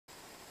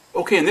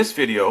Okay, in this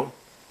video,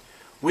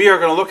 we are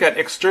going to look at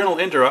external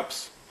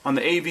interrupts on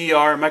the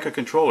AVR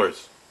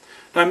microcontrollers.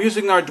 Now I'm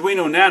using the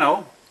Arduino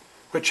Nano,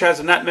 which has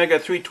an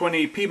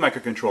ATmega328p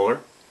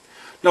microcontroller.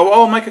 Now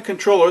all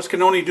microcontrollers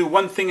can only do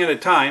one thing at a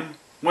time,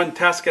 one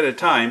task at a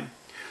time,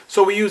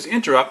 so we use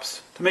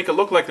interrupts to make it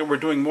look like that we're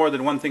doing more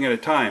than one thing at a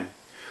time.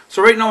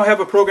 So right now I have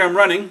a program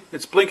running.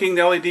 It's blinking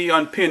the LED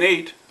on pin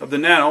 8 of the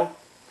Nano,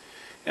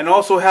 and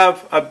also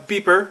have a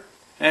beeper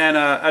and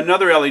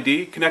another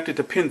LED connected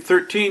to pin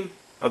 13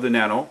 of the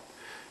Nano,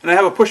 and I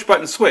have a push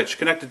button switch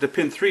connected to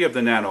pin 3 of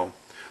the Nano.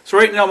 So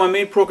right now my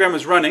main program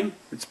is running.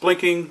 It's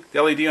blinking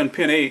the LED on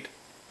pin 8.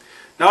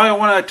 Now I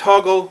want to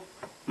toggle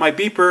my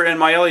beeper and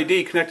my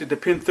LED connected to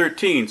pin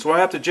 13, so I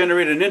have to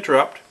generate an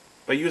interrupt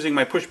by using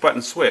my push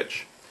button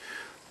switch.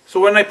 So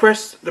when I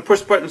press the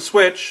push button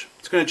switch,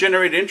 it's going to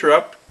generate an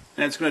interrupt,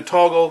 and it's going to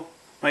toggle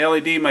my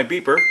LED and my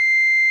beeper.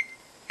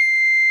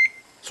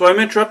 So I'm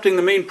interrupting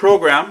the main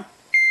program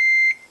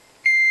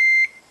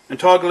and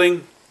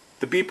toggling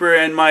the beeper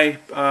and my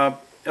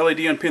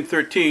LED on pin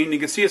 13. You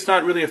can see it's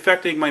not really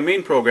affecting my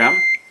main program.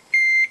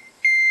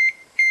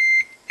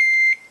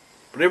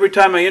 But every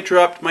time I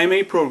interrupt my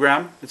main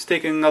program, it's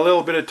taking a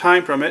little bit of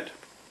time from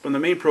the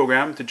main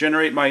program, to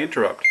generate my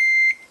interrupt.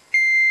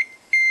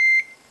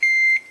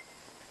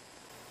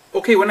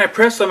 Okay, when I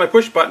press on my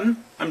push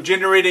button, I'm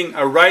generating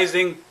a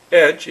rising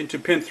edge into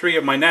pin 3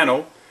 of my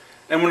Nano.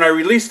 And when I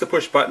release the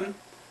push button,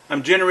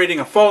 I'm generating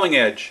a falling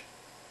edge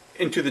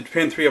into the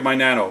pin 3 of my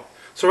Nano.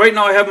 So right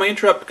now I have my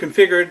interrupt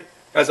configured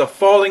as a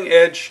falling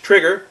edge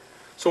trigger.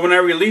 So when I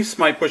release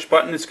my push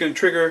button, it's going to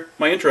trigger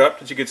my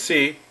interrupt, as you can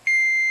see.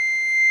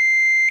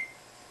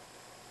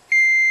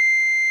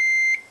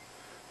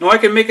 Now I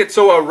can make it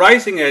so a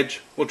rising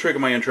edge will trigger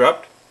my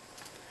interrupt.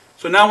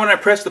 So now when I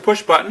press the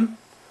push button,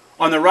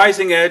 on the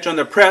rising edge, on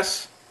the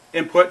press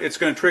input, it's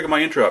going to trigger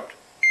my interrupt.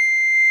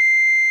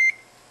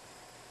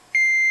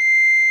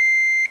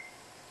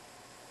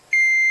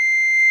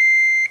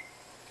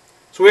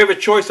 So we have a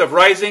choice of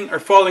rising or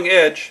falling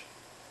edge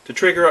to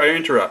trigger our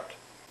interrupt.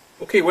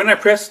 Okay, when I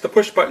press the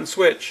push button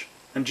switch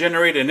and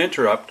generate an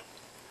interrupt,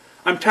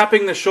 I'm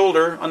tapping the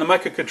shoulder on the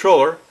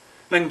microcontroller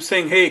and I'm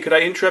saying, hey, could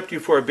I interrupt you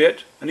for a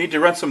bit? I need to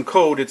run some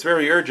code, it's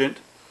very urgent.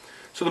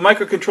 So the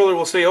microcontroller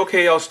will say,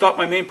 okay, I'll stop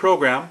my main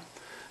program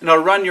and I'll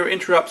run your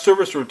interrupt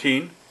service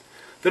routine.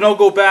 Then I'll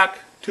go back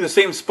to the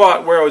same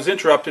spot where I was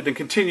interrupted and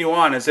continue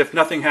on as if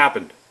nothing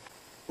happened.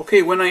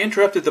 Okay, when I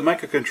interrupted the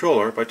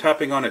microcontroller by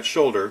tapping on its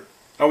shoulder,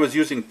 I was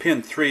using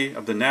pin 3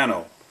 of the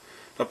Nano.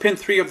 Now pin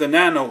 3 of the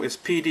Nano is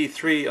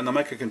PD3 on the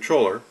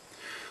microcontroller.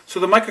 So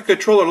the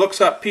microcontroller looks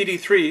up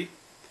PD3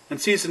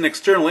 and sees an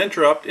external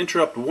interrupt,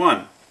 interrupt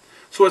 1.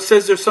 So it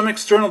says there's some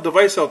external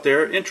device out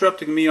there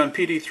interrupting me on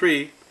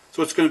PD3,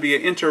 so it's going to be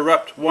an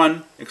interrupt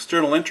 1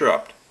 external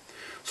interrupt.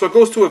 So it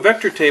goes to a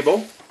vector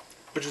table,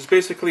 which is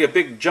basically a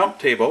big jump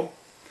table,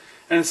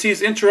 and it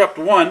sees interrupt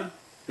 1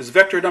 is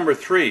vector number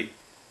 3.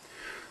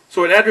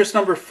 So at address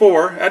number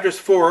 4, address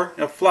 4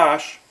 of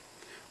flash,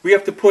 we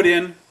have to put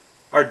in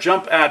our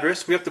jump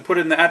address. We have to put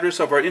in the address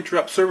of our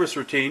interrupt service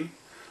routine.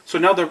 So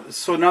now the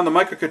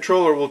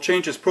microcontroller will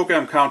change its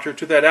program counter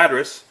to that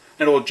address,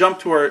 and it will jump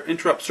to our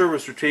interrupt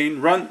service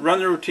routine, run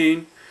the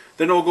routine,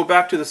 then it will go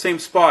back to the same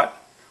spot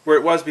where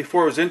it was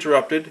before it was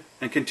interrupted,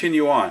 and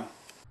continue on.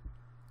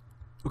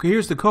 Okay,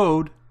 here's the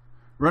code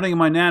running in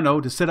my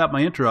Nano to set up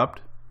my interrupt.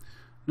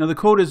 Now the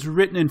code is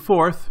written in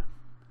Forth.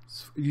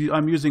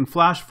 I'm using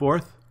Flash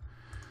Forth.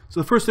 So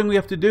the first thing we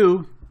have to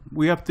do,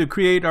 we have to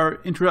create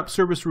our interrupt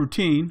service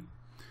routine.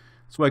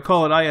 So I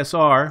call it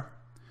ISR.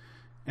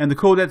 And the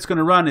code that's going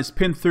to run is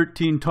pin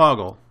 13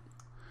 toggle.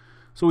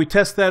 So we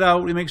test that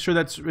out. We make sure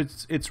that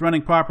it's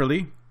running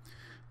properly.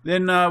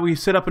 Then we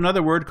set up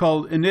another word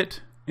called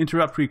init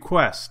interrupt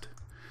request.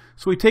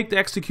 So we take the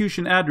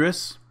execution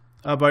address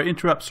of our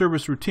interrupt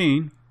service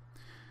routine,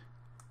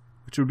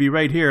 which would be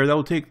right here. That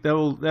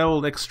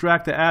will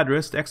extract the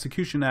address, the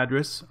execution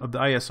address of the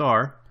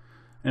ISR,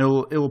 and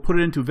it will put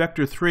it into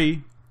vector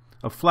 3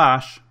 of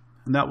flash,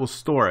 and that will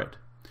store it.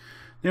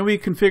 Then we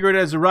configure it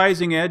as a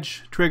rising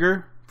edge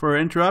trigger for our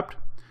interrupt,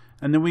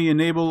 and then we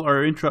enable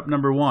our interrupt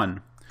number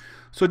 1.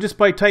 So just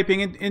by typing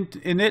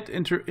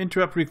init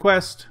interrupt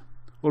request,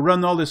 we'll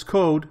run all this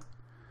code,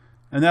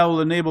 and that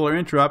will enable our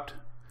interrupt,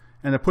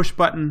 and the push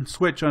button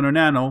switch on our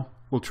Nano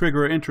will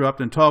trigger our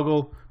interrupt and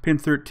toggle pin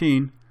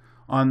 13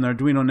 on the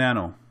Arduino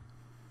Nano.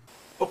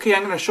 Okay,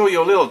 I'm going to show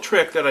you a little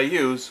trick that I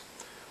use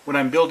when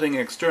I'm building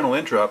external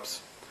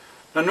interrupts.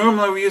 Now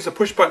normally we use a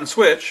push button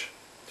switch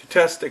to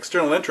test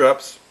external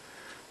interrupts,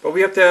 but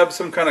we have to have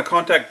some kind of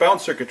contact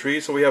bound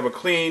circuitry, so we have a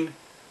clean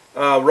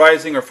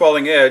rising or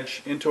falling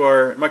edge into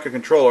our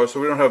microcontroller so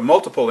we don't have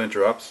multiple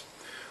interrupts.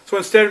 So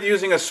instead of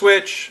using a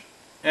switch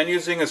and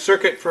using a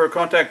circuit for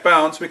contact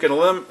bounds, we can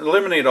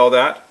eliminate all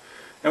that,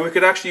 and we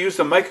could actually use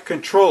the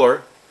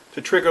microcontroller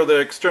to trigger the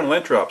external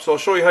interrupt. So I'll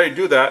show you how you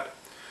do that.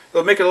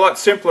 It'll make it a lot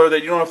simpler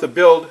that you don't have to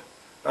build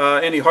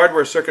any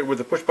hardware circuit with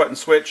a push button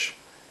switch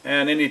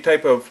and any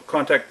type of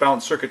contact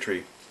bound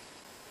circuitry.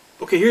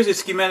 Okay, here's a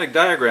schematic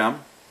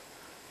diagram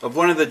of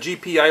one of the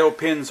GPIO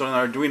pins on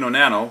our Arduino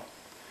Nano.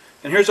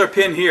 And here's our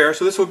pin here,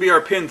 so this will be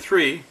our pin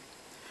 3.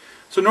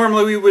 So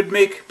normally we would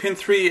make pin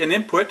 3 an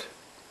input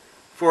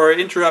for our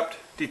interrupt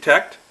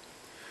detect.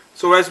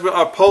 So as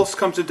a pulse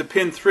comes into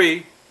pin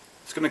 3,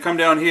 it's going to come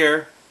down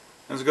here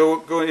and it's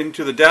go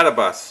into the data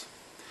bus.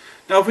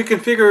 Now if we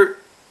configure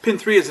pin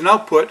 3 as an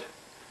output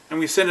and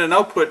we send an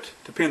output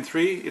to pin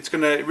 3, it's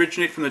going to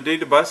originate from the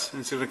data bus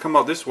and it's going to come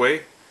out this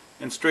way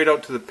and straight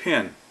out to the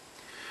pin.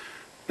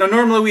 Now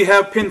normally we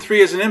have pin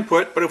 3 as an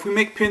input, but if we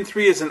make pin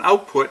 3 as an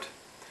output,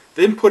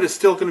 the input is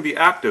still going to be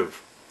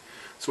active.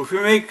 So if we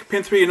make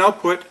pin 3 an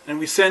output and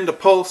we send a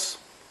pulse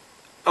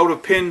out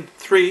of pin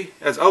 3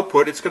 as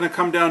output, it's going to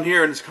come down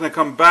here and it's going to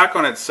come back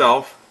on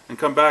itself and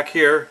come back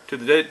here to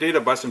the data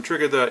bus and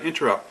trigger the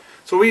interrupt.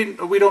 So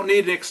we don't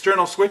need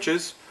external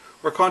switches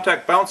or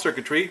contact bound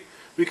circuitry.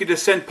 We could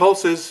just send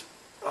pulses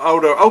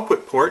out our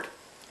output port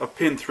of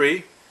pin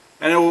 3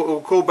 and it will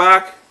go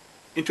back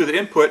into the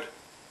input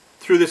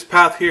through this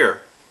path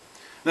here.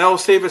 And that will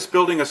save us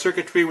building a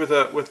circuitry with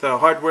a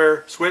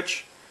hardware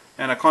switch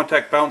and a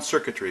contact bound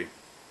circuitry.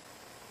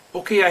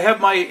 Okay, I have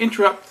my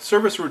interrupt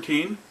service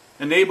routine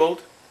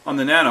enabled on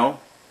the Nano,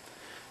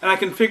 and I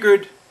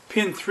configured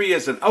pin 3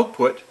 as an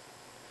output.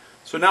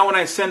 So now when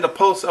I send a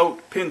pulse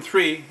out pin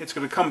 3, it's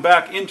going to come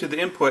back into the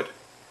input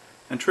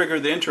and trigger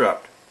the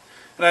interrupt.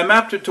 And I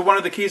mapped it to one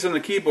of the keys on the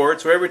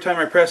keyboard, so every time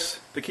I press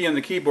the key on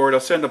the keyboard, I'll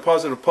send a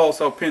positive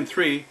pulse out pin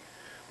 3,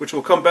 which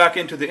will come back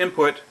into the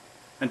input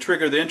and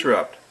trigger the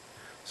interrupt.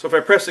 So if I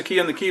press the key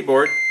on the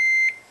keyboard,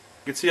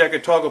 you can see I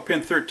could toggle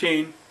pin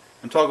 13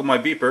 and toggle my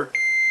beeper.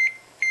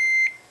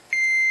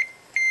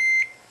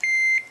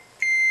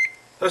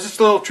 That's just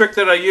a little trick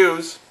that I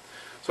use,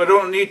 so I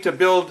don't need to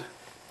build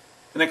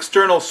an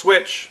external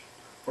switch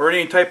or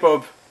any type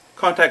of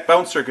contact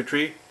bound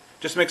circuitry.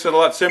 Just makes it a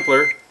lot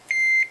simpler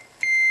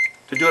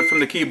to do it from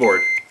the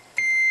keyboard.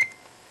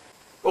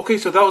 Okay,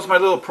 so that was my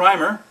little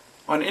primer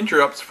on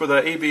interrupts for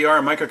the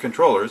AVR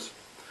microcontrollers.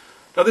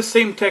 Now this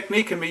same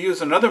technique can be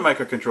used on other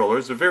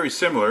microcontrollers. They're very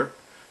similar.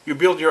 You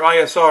build your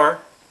ISR,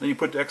 then you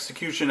put the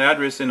execution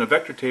address in a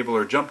vector table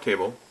or jump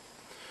table.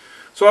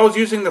 So I was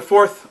using the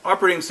 4th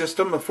operating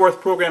system, the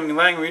 4th programming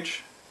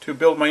language, to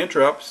build my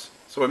interrupts.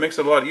 So it makes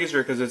it a lot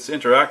easier because it's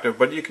interactive,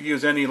 but you could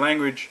use any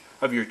language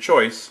of your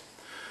choice.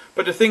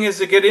 But the thing is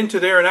to get into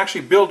there and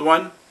actually build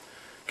one,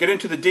 get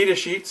into the data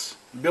sheets,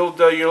 build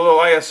your little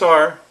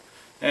ISR,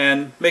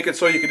 and make it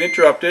so you can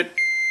interrupt it,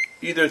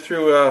 either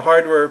through a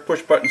hardware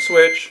push button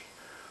switch,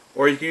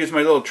 or you can use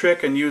my little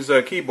trick and use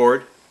a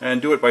keyboard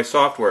and do it by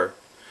software.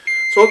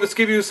 So let's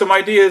give you some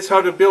ideas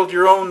how to build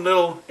your own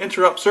little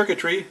interrupt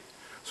circuitry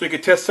so you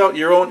can test out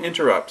your own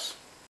interrupts.